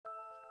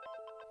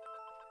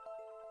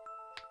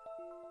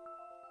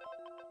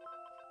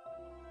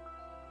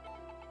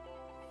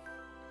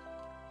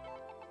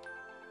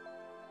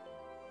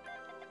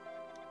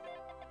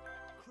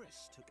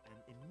Chris took an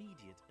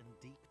immediate and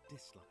deep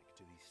dislike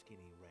to the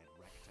skinny red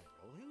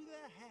rectangle. Who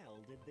the hell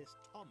did this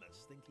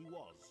Thomas think he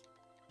was?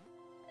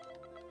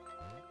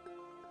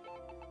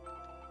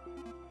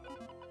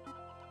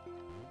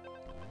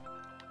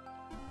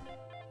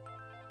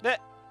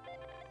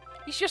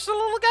 He's just a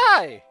little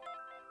guy!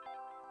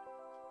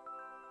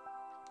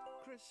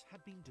 Chris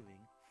had been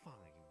doing fine.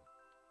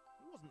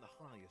 He wasn't the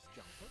highest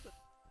jumper, but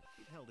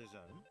he'd held his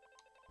own.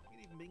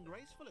 He'd even been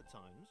graceful at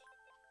times.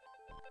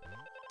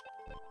 Well,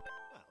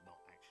 not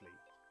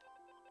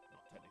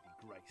technically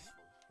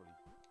graceful,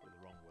 probably the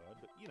wrong word,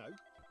 but you know,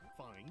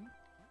 fine.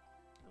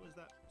 There was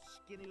that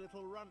skinny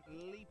little runt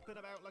leaping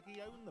about like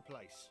he owned the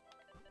place.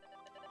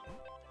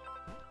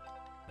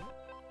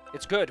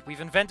 It's good. We've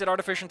invented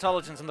artificial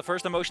intelligence, and the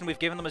first emotion we've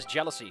given them is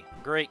jealousy.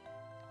 Great.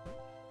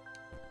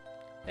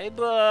 Hey,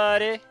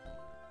 buddy.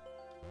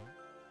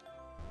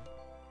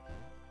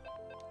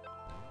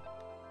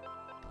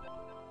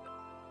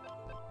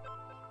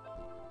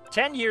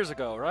 $10 years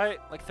ago, right?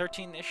 Like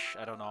 13-ish?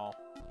 I don't know.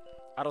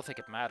 I don't think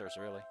it matters,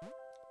 really.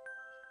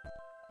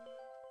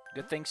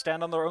 Good things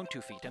stand on their own 2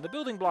 feet, and the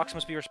building blocks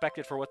must be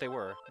respected for what they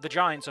were. The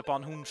giants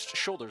upon whose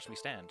shoulders we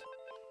stand.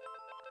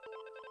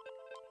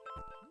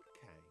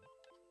 Okay,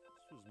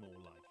 this was more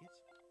like it.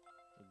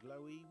 A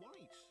glowy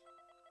white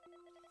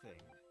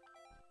thing.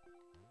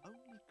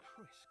 Only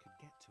Chris could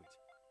get to it,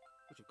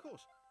 which of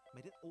course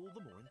made it all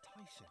the more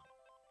enticing.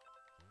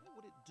 What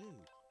would it do?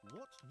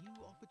 What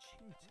new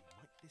opportunity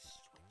might this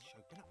switch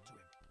open up to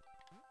him?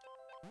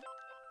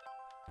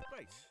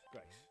 Great.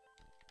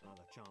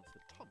 Another chance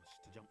for Thomas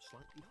to jump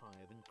slightly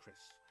higher than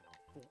Chris. How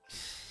fortunate.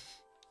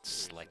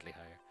 Slightly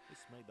higher. This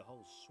made the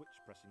whole switch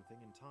pressing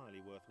thing entirely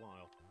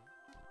worthwhile.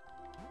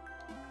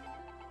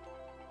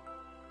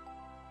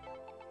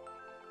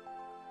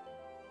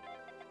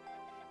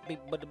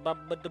 Good,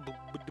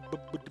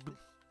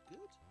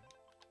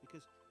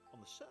 because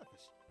on the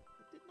surface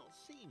it did not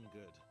seem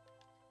good.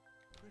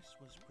 Chris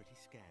was pretty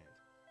scared.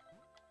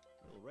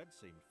 Little Red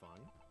seemed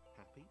fine,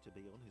 happy to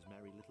be on his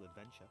merry little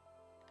adventure.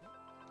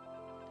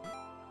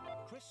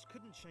 Chris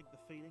couldn't shake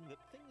the feeling that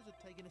things had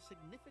taken a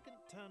significant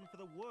turn for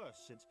the worse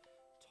since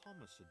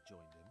Thomas had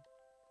joined him.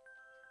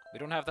 We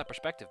don't have that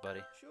perspective,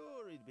 buddy.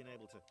 Sure, he'd been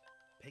able to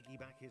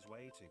piggyback his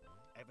way to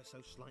ever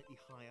so slightly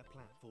higher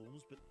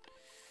platforms, but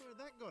where had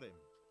that got him?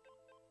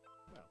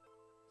 Well,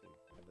 to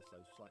ever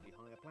so slightly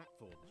higher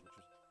platforms, which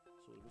was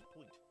sort of his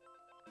point.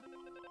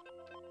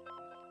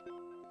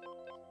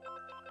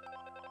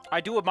 I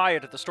do admire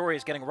that the story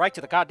is getting right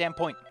to the goddamn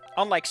point.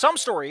 Unlike some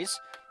stories,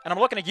 and I'm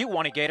looking at you,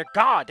 Wani Gator,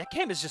 God, that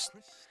game is just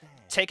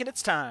taking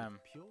its time.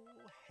 Pure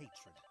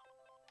hatred.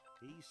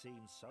 He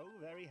seemed so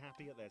very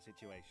happy at their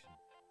situation.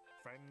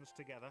 Friends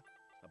together,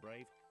 a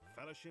brave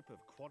fellowship of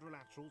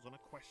quadrilaterals on a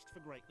quest for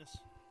greatness.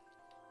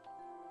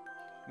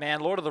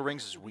 Man, Lord of the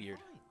Rings is weird.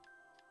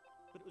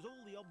 But it was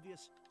all the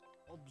obvious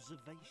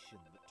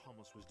observation that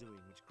Thomas was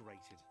doing which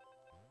grated.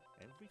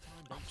 Every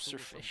time they saw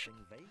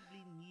something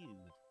vaguely new,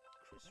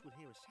 Chris would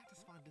hear a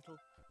satisfied little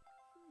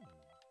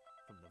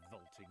from the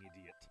vaulting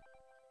idiot.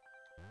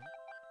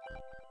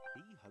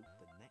 He hoped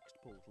the next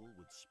portal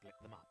would split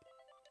them up,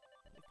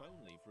 if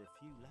only for a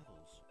few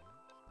levels.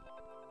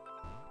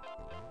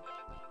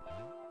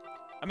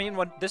 I mean,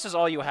 when this is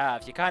all you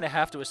have, you kind of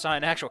have to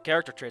assign actual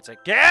character traits, I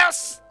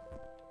guess?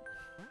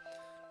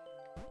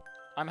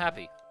 I'm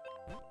happy.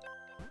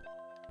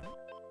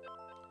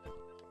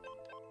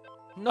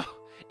 No,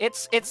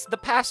 it's the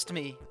past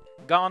me,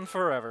 gone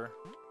forever.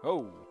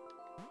 Oh,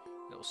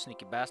 little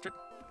sneaky bastard.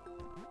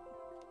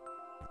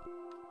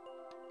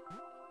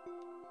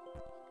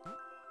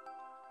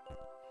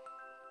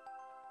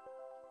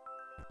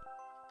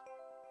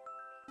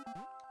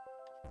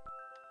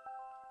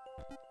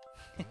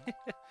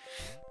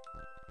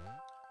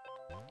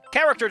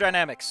 Character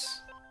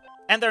dynamics,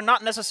 and they're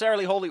not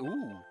necessarily wholly.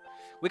 Ooh,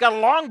 we got a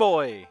long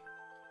boy.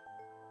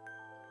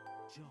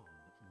 John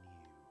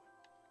knew.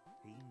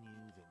 He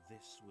knew that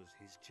this was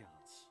his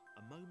chance,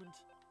 a moment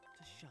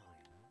to shine.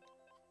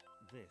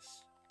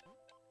 This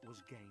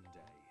was game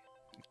day.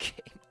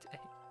 Game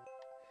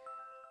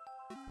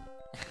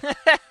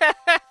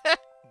day.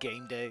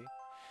 Game day.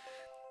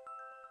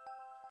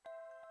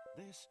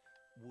 This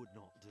would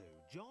not do.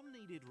 John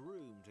needed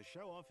room to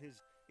show off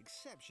his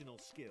exceptional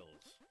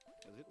skills.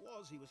 As it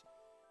was, he was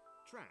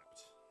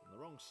trapped on the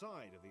wrong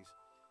side of these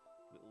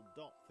little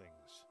dot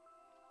things.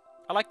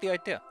 I like the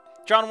idea.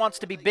 John wants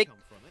to be big,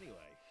 anyway?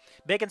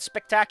 big and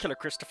spectacular.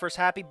 Christopher's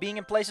happy being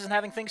in places and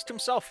having things to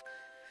himself.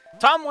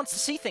 Tom wants to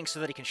see things so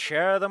that he can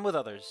share them with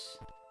others.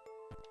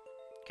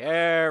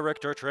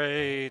 Character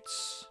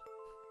traits.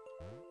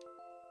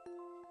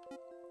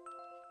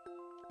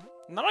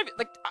 Not even,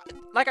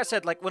 like I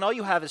said, like when all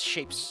you have is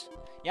shapes,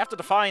 you have to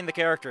define the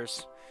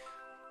characters.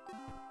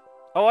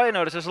 Oh, I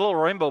noticed there's a little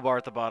rainbow bar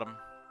at the bottom.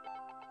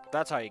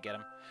 That's how you get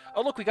him.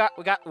 Oh, look, we got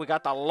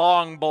the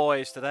long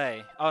boys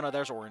today. Oh no,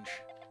 there's orange.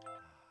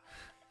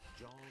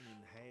 John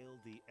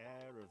inhaled the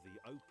air of the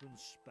open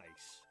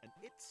space, and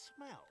it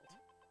smelled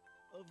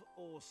of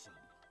awesome.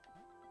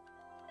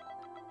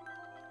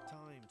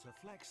 Time to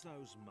flex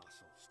those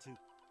muscles, to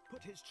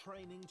put his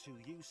training to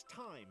use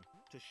time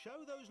to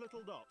show those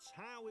little dots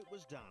how it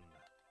was done.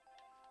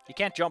 He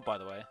can't jump, by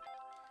the way.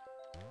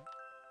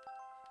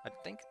 I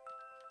think...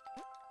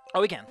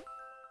 Oh, he can.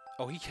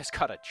 Oh, he has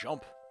got a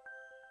jump.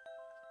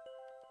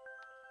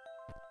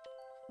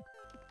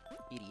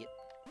 Idiot.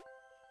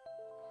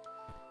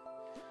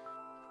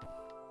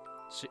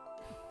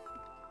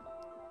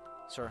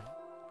 Sir.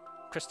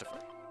 Christopher.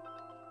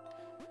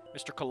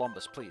 Mr.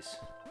 Columbus, please.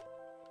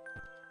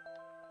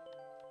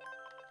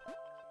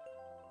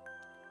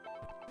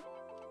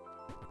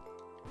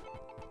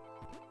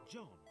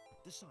 John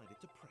decided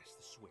to press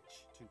the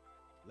switch to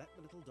let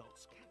the little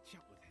dots catch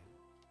up with him.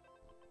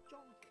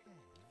 John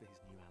cared for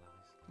his new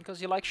allies. Because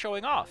he likes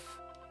showing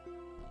off.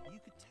 You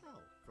could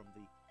tell from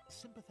the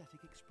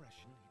sympathetic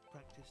expression he'd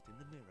practiced in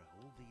the mirror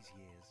all these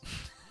years.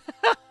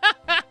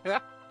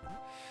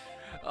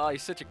 Oh,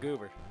 he's such a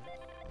goober.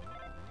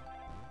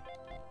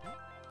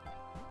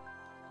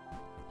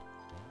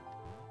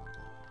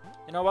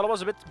 You know, well, it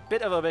was a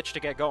bit of a bitch to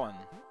get going.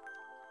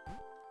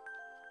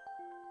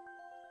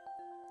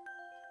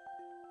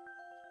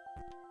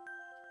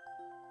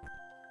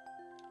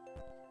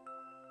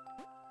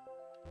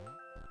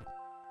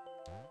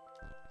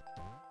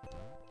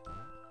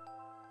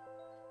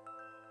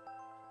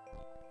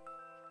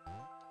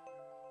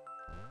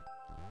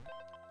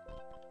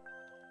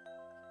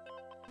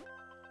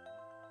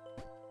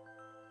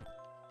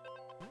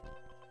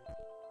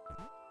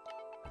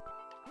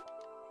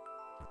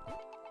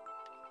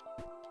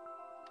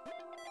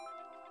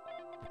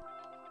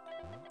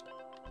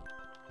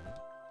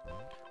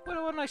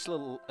 What a nice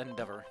little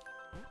endeavor.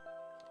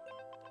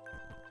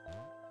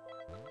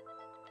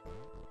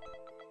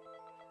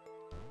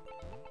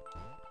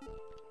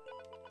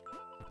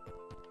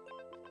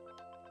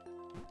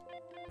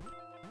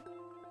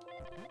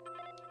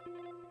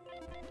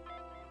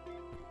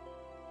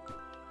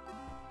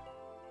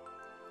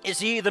 Is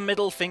he the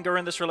middle finger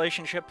in this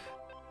relationship?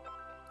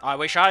 I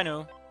wish I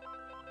knew.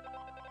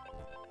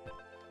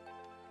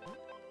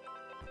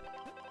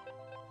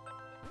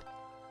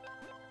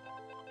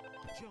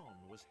 John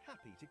was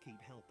happy to keep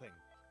helping.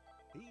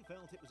 He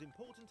felt it was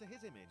important to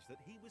his image that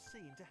he was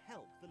seen to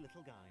help the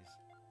little guys.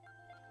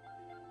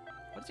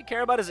 What does he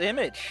care about his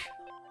image?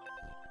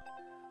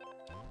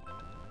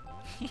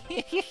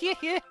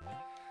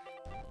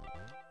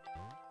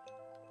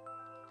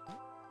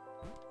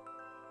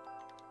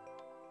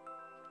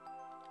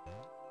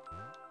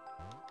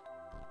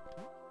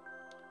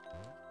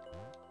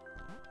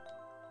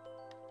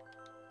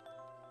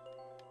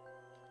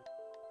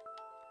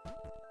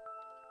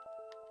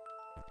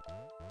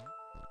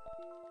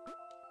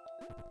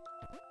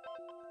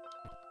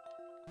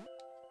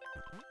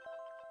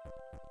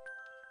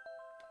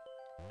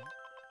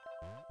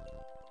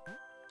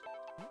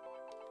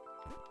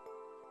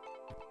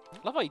 I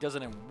love how he does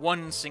it in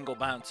one single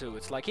bound, too.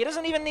 It's like he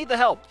doesn't even need the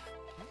help.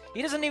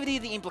 He doesn't even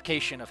need the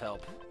implication of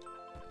help.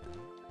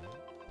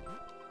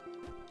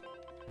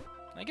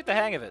 I get the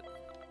hang of it.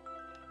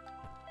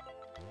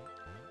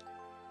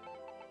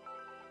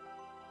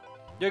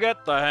 You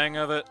get the hang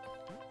of it.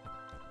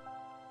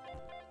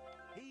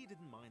 He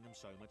didn't mind them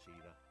so much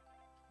either.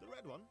 The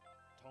red one,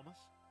 Thomas,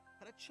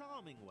 had a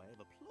charming way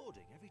of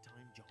applauding every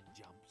time John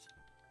jumped.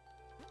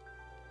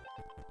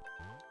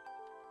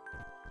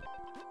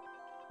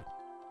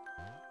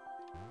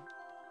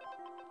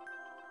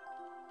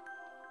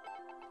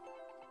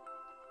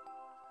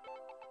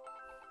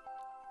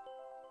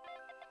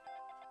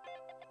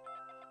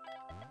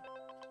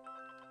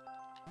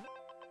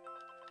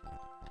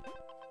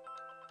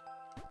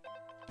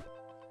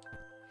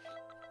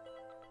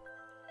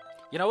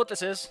 You know what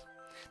this is?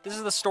 This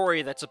is the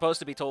story that's supposed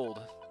to be told.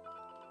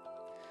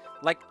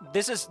 Like,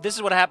 this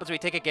is what happens when you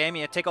take a game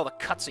and you take all the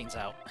cutscenes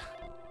out.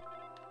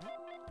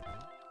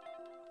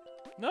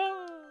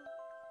 No!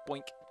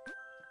 Boink.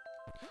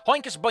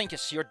 Hoinkus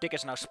boinkus, your dick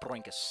is now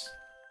sproinkus.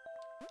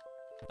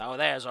 Now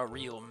there's a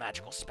real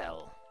magical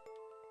spell.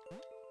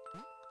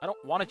 I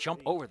don't want to jump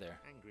over there.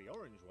 The angry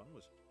orange one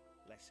was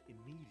less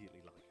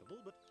immediately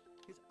likable, but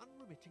his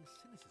unremitting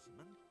cynicism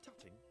and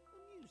tutting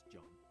amused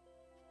John.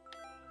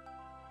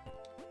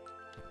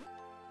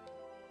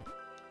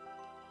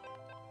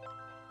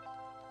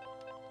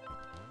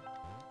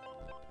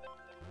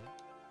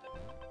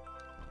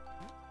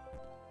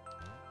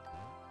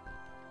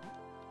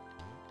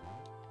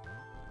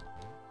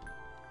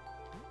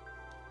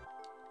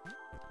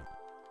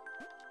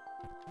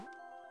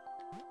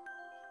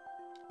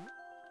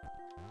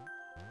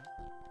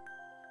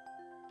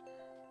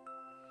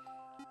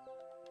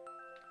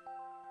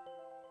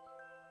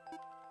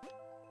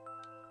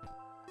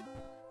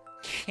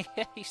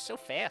 He's so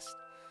fast.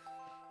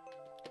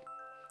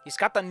 He's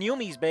got the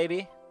Numies,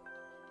 baby.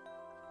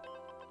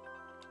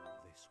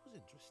 This was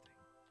interesting.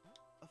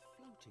 A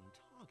floating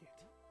target.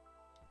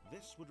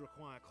 This would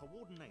require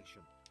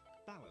coordination,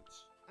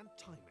 balance, and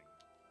timing.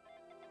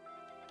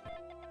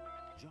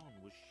 John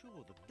was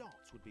sure the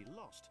dots would be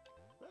lost,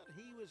 but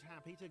he was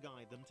happy to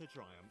guide them to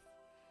triumph.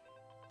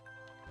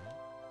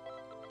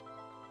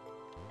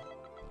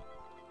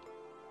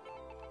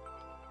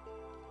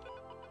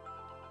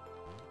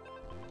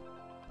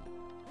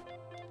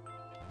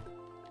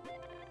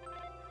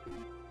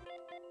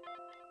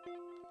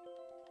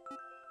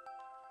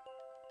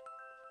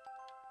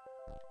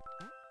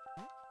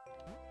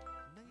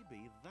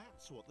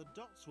 That's what the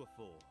dots were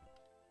for.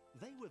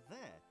 They were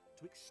there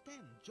to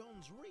extend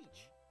John's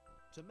reach,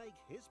 to make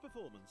his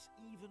performance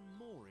even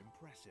more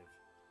impressive.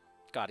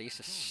 God, he used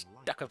to John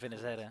liked stuck up the in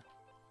his head. thought.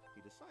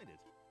 He decided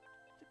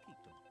to keep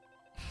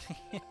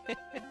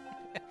them.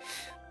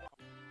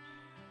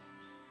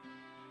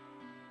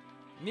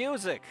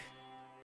 Music!